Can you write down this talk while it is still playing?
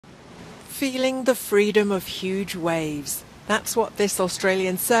Feeling the freedom of huge waves. That's what this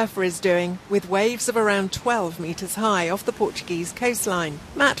Australian surfer is doing, with waves of around 12 metres high off the Portuguese coastline.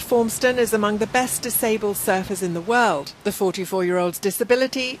 Matt Formston is among the best disabled surfers in the world. The 44-year-old's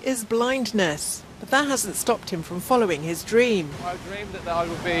disability is blindness, but that hasn't stopped him from following his dream. I dreamed that I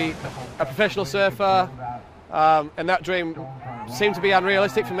would be a professional surfer, and that dream seemed to be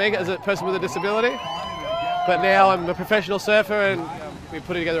unrealistic for me as a person with a disability. But now I'm a professional surfer, and we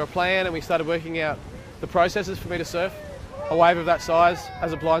put together a plan and we started working out the processes for me to surf a wave of that size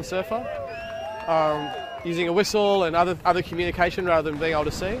as a blind surfer, using a whistle and other communication rather than being able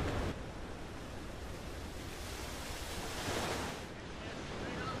to see. I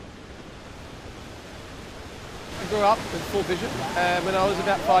grew up with full vision, and when I was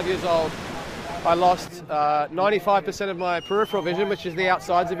about 5 years old, I lost 95% of my peripheral vision, which is the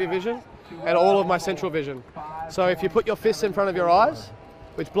outsides of your vision, and all of my central vision. So if you put your fists in front of your eyes,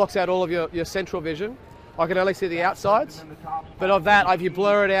 which blocks out all of your central vision, I can only see the outsides. But of that, if you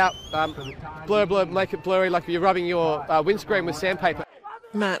blur it out, blur, make it blurry like you're rubbing your windscreen with sandpaper.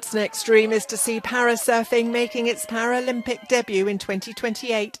 Matt's next dream is to see parasurfing making its Paralympic debut in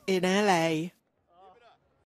 2028 in LA.